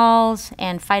polyphenols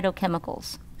and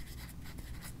phytochemicals.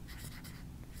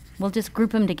 We'll just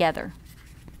group them together.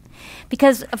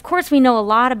 Because, of course, we know a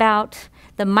lot about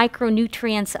the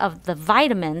micronutrients of the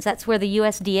vitamins. That's where the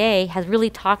USDA has really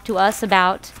talked to us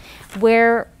about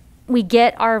where we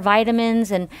get our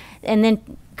vitamins and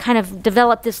then kind of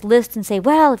develop this list and say,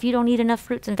 well, if you don't eat enough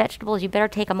fruits and vegetables, you better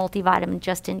take a multivitamin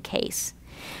just in case.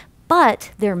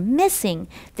 But they're missing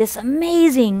this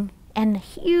amazing and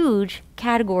huge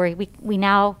category we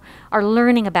now are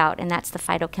learning about, and that's the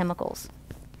phytochemicals.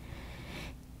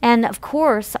 And of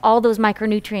course, all those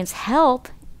micronutrients help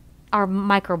our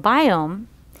microbiome,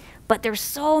 but there's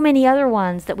so many other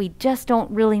ones that we just don't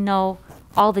really know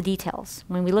all the details.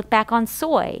 When we look back on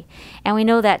soy, and we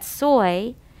know that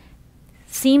soy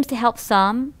seems to help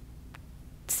some,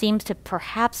 seems to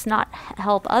perhaps not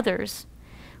help others.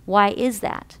 Why is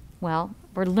that? Well,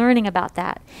 we're learning about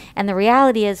that. And the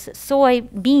reality is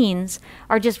soybeans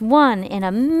are just one in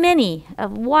a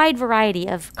wide variety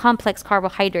of complex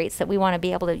carbohydrates that we want to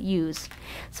be able to use.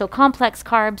 So complex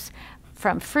carbs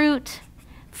from fruit,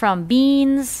 from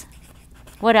beans,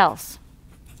 what else?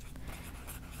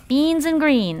 Beans and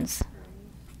greens.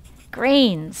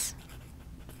 Grains.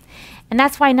 And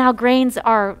that's why now grains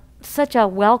are such a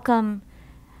welcome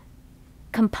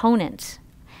component.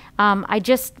 I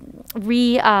just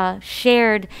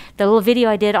shared the little video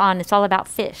I did on It's All About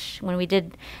Fish when we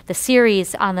did the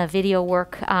series on the video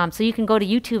work. So you can go to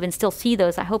YouTube and still see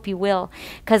those. I hope you will.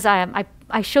 Because I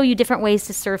show you different ways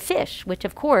to serve fish, which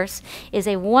of course is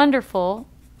a wonderful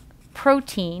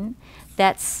protein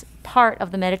that's part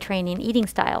of the Mediterranean eating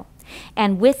style.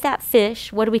 And with that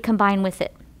fish, what do we combine with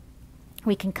it?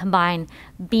 We can combine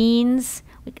beans,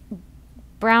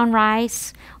 brown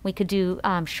rice, we could do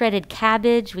shredded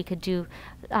cabbage, we could do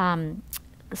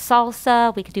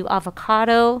salsa, we could do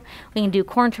avocado, we can do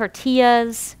corn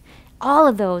tortillas. All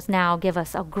of those now give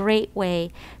us a great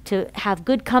way to have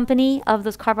good company of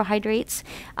those carbohydrates,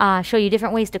 show you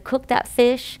different ways to cook that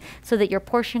fish so that your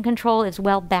portion control is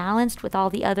well balanced with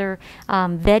all the other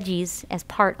veggies as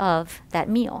part of that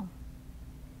meal.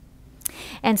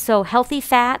 And so healthy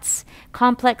fats,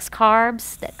 complex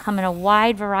carbs that come in a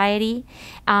wide variety.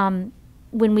 When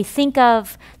we think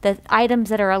of the items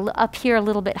that are up here a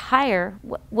little bit higher,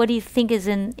 what do you think is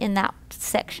in that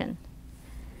section?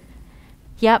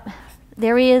 Yep,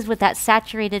 there he is with that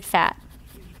saturated fat.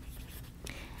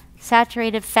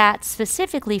 Saturated fat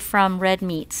specifically from red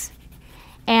meats.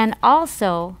 And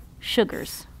also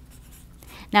sugars.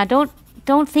 Now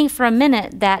don't think for a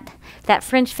minute that that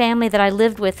French family that I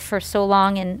lived with for so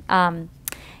long and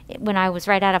when I was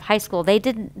right out of high school,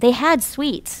 they had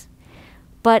sweets.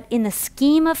 But in the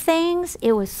scheme of things,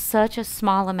 it was such a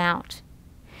small amount.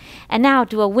 And now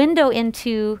do a window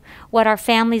into what our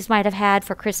families might have had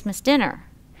for Christmas dinner.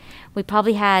 We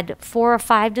probably had 4 or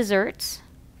 5 desserts.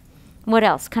 What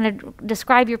else? Kind of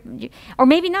describe or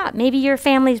maybe not. Maybe your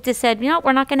family just said, you know,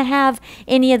 we're not going to have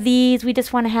any of these. We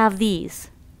just want to have these.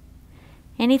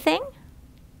 Anything?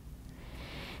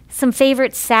 Some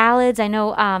favorite salads. I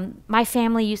know my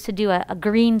family used to do a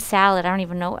green salad. I don't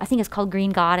even know. I think it's called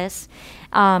Green Goddess.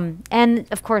 And,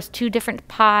 of course, 2 different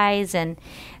pies. And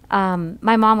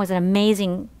my mom was an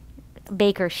amazing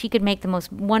baker. She could make the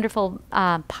most wonderful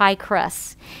pie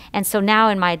crusts. And so now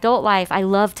in my adult life, I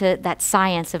love that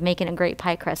science of making a great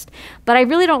pie crust. But I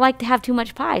really don't like to have too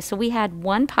much pie. So we had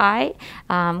one pie.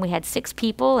 We had 6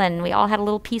 people, and we all had a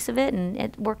little piece of it, and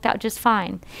it worked out just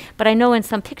fine. But I know in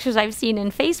some pictures I've seen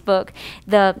in Facebook,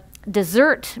 the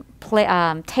dessert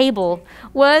table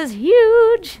was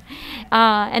huge.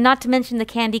 And not to mention the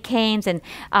candy canes. And,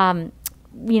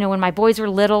 when my boys were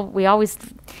little, we always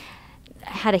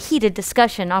had a heated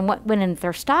discussion on what went in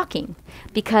their stocking,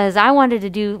 because I wanted to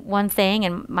do one thing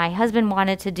and my husband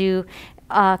wanted to do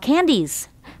candies.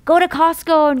 Go to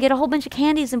Costco and get a whole bunch of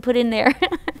candies and put in there.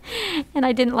 And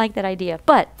I didn't like that idea.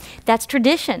 But that's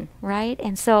tradition, right?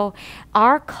 And so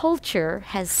our culture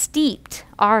has steeped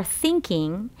our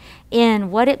thinking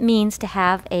in what it means to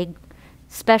have a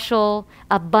special,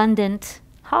 abundant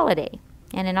holiday.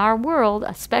 And in our world,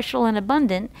 a special and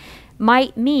abundant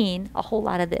might mean a whole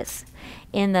lot of this.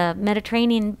 In the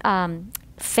Mediterranean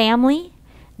family,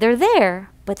 they're there,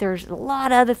 but there's a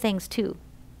lot of other things too.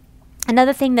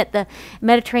 Another thing that the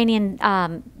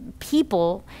Mediterranean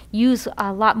people use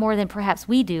a lot more than perhaps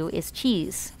we do is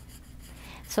cheese.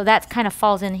 So that kind of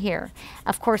falls in here.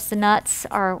 Of course, the nuts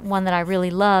are one that I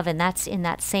really love, and that's in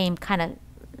that same kind of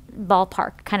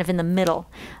ballpark, kind of in the middle.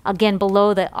 Again,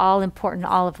 below the all-important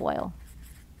olive oil.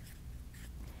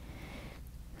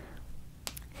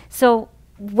 So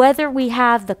whether we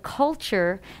have the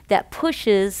culture that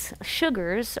pushes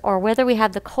sugars or whether we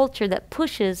have the culture that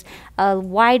pushes a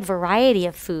wide variety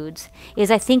of foods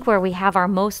is, I think, where we have our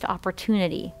most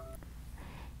opportunity.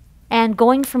 And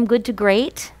going from good to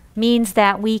great means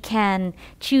that we can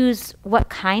choose what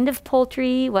kind of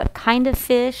poultry, what kind of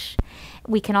fish.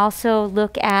 We can also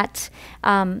look at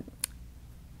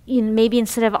maybe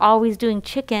instead of always doing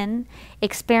chicken,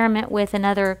 experiment with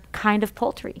another kind of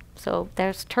poultry. So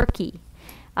there's turkey.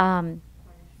 Yes,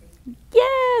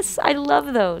 I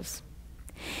love those.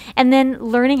 And then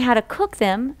learning how to cook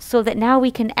them so that now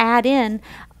we can add in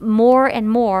more and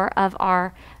more of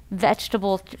our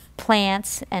vegetable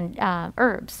plants and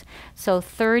herbs. So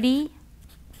 30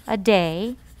 a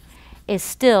day is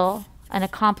still an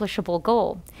accomplishable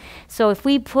goal. So if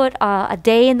we put a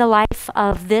day in the life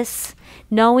of this,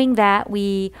 knowing that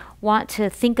we want to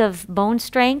think of bone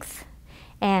strength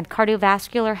and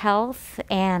cardiovascular health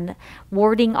and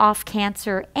warding off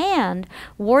cancer and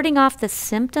warding off the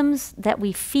symptoms that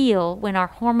we feel when our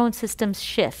hormone systems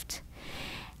shift,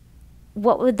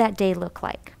 what would that day look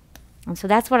like? And so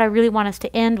that's what I really want us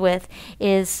to end with,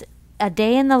 is a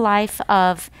day in the life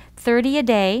of 30 a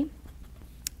day,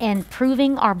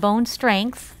 improving our bone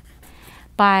strength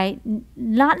by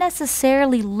not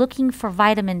necessarily looking for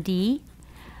vitamin D,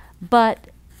 but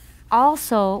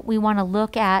also we want to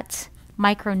look at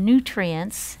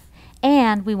micronutrients,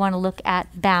 and we want to look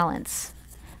at balance.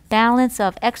 Balance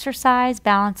of exercise,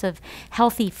 balance of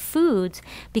healthy foods,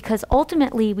 because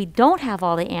ultimately we don't have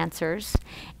all the answers.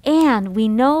 And we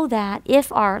know that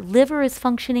if our liver is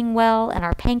functioning well and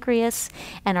our pancreas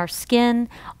and our skin,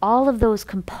 all of those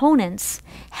components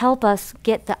help us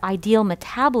get the ideal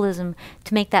metabolism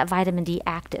to make that vitamin D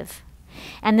active.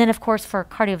 And then, of course, for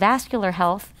cardiovascular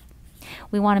health,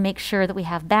 we want to make sure that we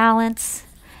have balance.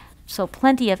 So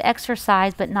plenty of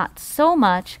exercise, but not so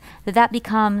much that that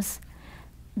becomes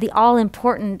the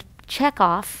all-important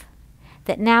checkoff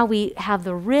that now we have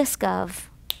the risk of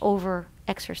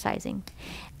over-exercising.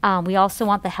 We also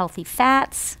want the healthy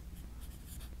fats,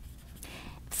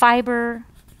 fiber,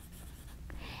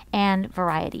 and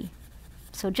variety.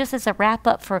 So just as a wrap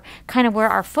up for kind of where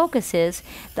our focus is,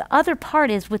 the other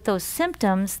part is with those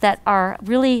symptoms that are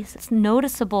really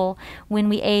noticeable when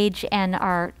we age and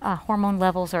our hormone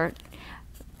levels are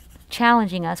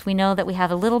challenging us. We know that we have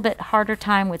a little bit harder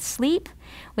time with sleep.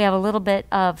 We have a little bit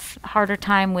of harder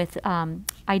time with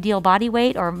ideal body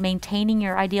weight or maintaining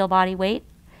your ideal body weight.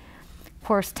 Of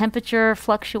course, temperature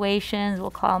fluctuations, we'll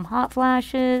call them hot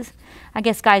flashes. I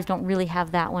guess guys don't really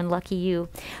have that one, lucky you.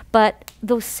 But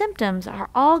those symptoms are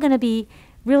all going to be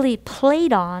really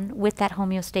played on with that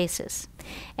homeostasis.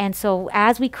 And so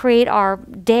as we create our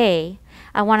day,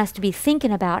 I want us to be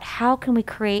thinking about how can we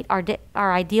create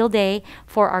our ideal day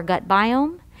for our gut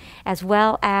biome, as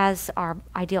well as our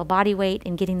ideal body weight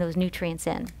and getting those nutrients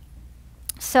in.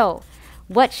 So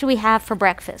what should we have for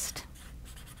breakfast?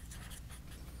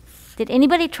 Did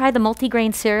anybody try the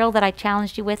multigrain cereal that I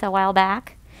challenged you with a while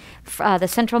back? The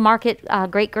Central Market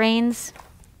Great Grains.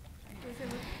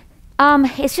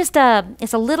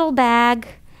 It's a little bag.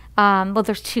 Well,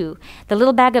 there's two. The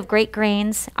little bag of Great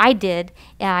Grains. I did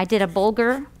a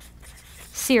bulgur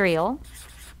cereal.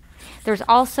 There's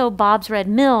also Bob's Red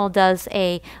Mill does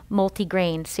a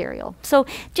multi-grain cereal. So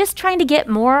just trying to get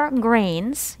more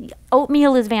grains.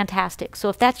 Oatmeal is fantastic. So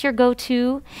if that's your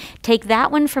go-to, take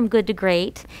that one from good to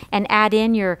great and add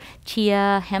in your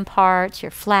chia, hemp hearts,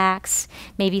 your flax,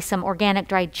 maybe some organic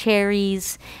dried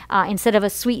cherries. Instead of a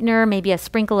sweetener, maybe a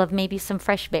sprinkle of maybe some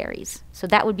fresh berries. So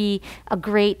that would be a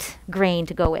great grain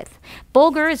to go with.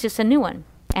 Bulgur is just a new one.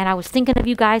 And I was thinking of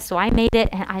you guys, so I made it,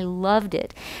 and I loved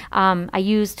it. I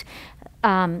used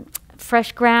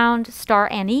fresh ground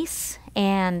star anise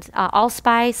and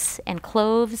allspice and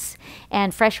cloves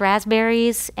and fresh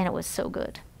raspberries, and it was so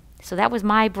good. So that was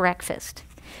my breakfast.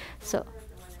 So,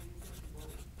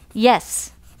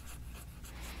 yes.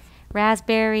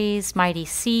 Raspberries, mighty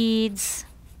seeds.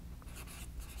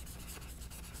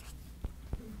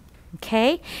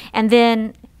 Okay, and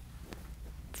then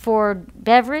for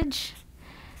beverage,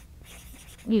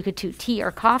 you could do tea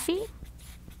or coffee.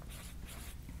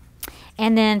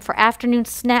 And then for afternoon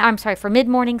snack, for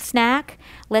mid-morning snack,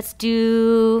 let's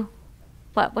do,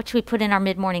 what should we put in our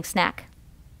mid-morning snack?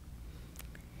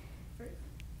 Fruit.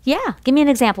 Yeah, give me an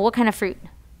example. What kind of fruit?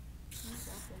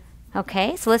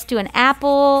 Okay, so let's do an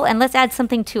apple, and let's add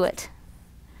something to it.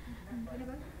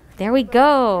 There we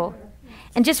go.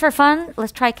 And just for fun,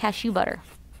 let's try cashew butter.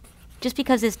 Just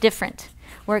because it's different.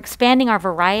 We're expanding our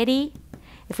variety.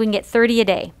 If we can get 30 a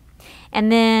day. And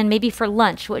then maybe for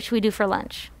lunch, what should we do for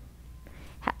lunch?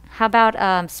 How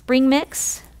about spring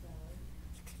mix?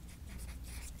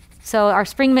 So our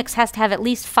spring mix has to have at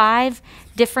least 5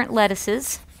 different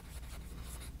lettuces.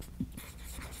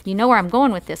 You know where I'm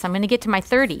going with this. I'm going to get to my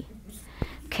 30.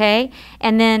 Okay,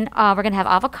 and then we're going to have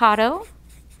avocado.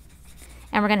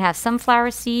 And we're going to have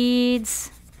sunflower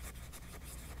seeds.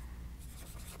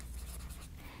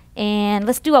 And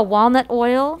let's do a walnut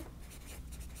oil.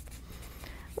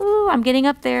 Ooh, I'm getting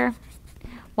up there.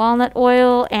 Walnut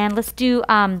oil, and let's do,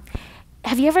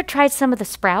 have you ever tried some of the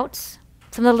sprouts?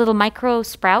 Some of the little micro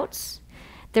sprouts?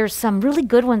 There's some really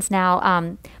good ones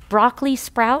now. Broccoli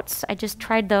sprouts, I just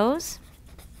tried those.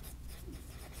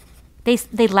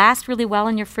 They last really well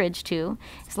in your fridge too,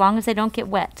 as long as they don't get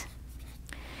wet.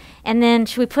 And then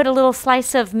should we put a little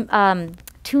slice of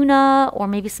tuna or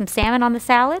maybe some salmon on the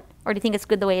salad? Or do you think it's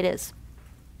good the way it is?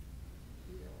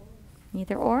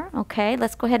 Either or. Okay,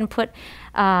 let's go ahead and put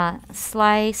a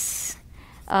slice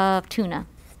of tuna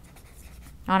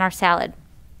on our salad.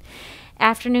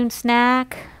 Afternoon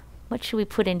snack, what should we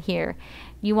put in here?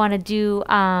 You want to do,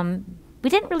 we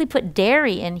didn't really put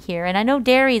dairy in here, and I know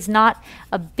dairy is not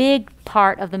a big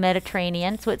part of the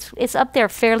Mediterranean, so it's up there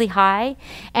fairly high.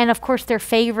 And of course their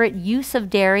favorite use of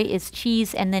dairy is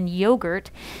cheese and then yogurt.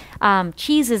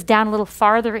 Cheese is down a little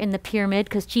farther in the pyramid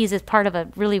because cheese is part of a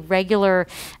really regular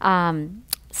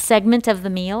segment of the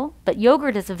meal, but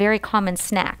yogurt is a very common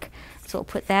snack. So we'll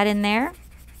put that in there.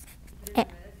 In the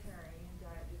Mediterranean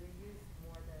diet, do they use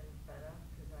more than feta?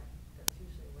 Because that's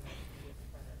usually what I see with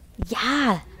feta.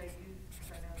 Yeah. Do they use,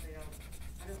 I know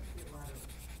I don't see a lot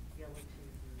of yellow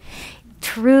cheeses.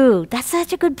 True. That's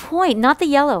such a good point. Not the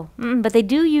yellow, but they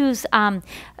do use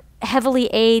heavily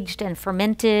aged and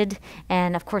fermented,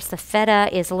 and of course the feta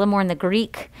is a little more in the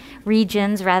Greek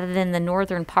regions rather than the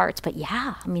northern parts. But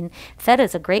yeah, I mean, feta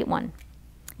is a great one.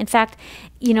 In fact,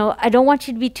 you know, I don't want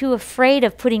you to be too afraid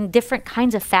of putting different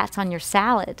kinds of fats on your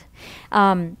salad,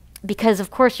 because of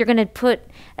course you're going to put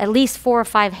at least 4 or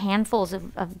 5 handfuls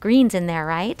of greens in there,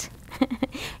 right?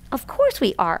 Of course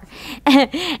we are.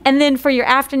 And then for your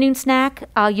afternoon snack,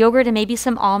 yogurt and maybe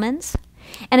some almonds.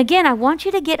 And again, I want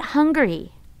you to get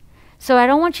hungry. So I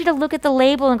don't want you to look at the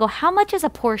label and go, how much is a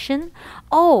portion?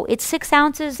 Oh, it's 6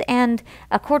 ounces and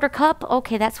a 1/4 cup.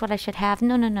 Okay, that's what I should have.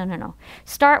 No, no, no, no, no.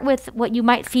 Start with what you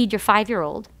might feed your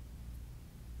 5-year-old.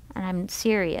 And I'm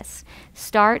serious.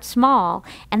 Start small.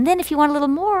 And then if you want a little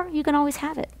more, you can always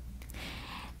have it.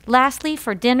 Lastly,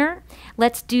 for dinner,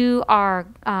 let's do our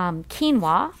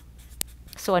quinoa.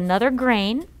 So another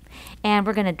grain. And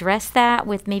we're going to dress that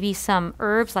with maybe some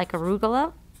herbs like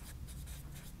arugula.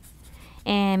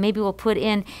 And maybe we'll put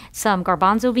in some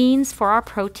garbanzo beans for our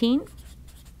protein.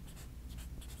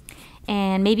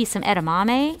 And maybe some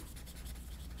edamame.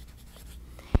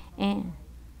 And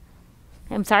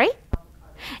I'm sorry?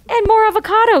 And more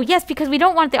avocado. Yes, because we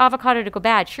don't want the avocado to go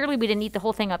bad. Surely we didn't eat the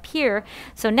whole thing up here.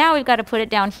 So now we've got to put it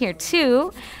down here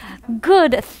too.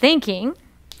 Good thinking.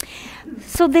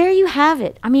 So there you have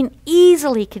it. I mean,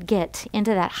 easily could get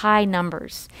into that high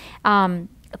numbers.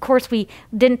 Of course, we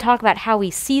didn't talk about how we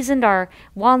seasoned our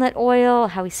walnut oil,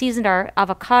 how we seasoned our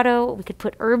avocado. We could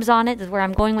put herbs on it, is where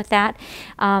I'm going with that.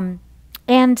 And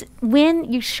And when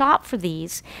you shop for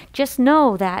these, just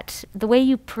know that the way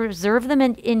you preserve them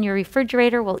in your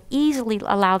refrigerator will easily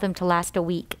allow them to last a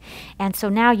week. And so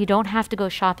now you don't have to go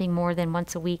shopping more than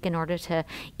once a week in order to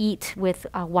eat with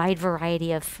a wide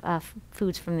variety of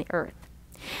foods from the earth.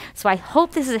 So I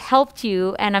hope this has helped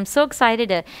you, and I'm so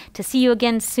excited to see you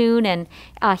again soon and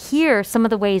hear some of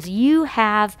the ways you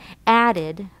have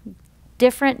added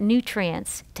different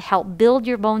nutrients to help build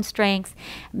your bone strength,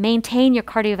 maintain your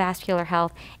cardiovascular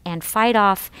health, and fight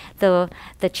off the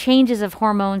changes of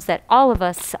hormones that all of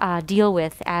us deal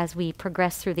with as we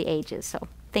progress through the ages. So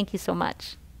thank you so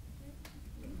much.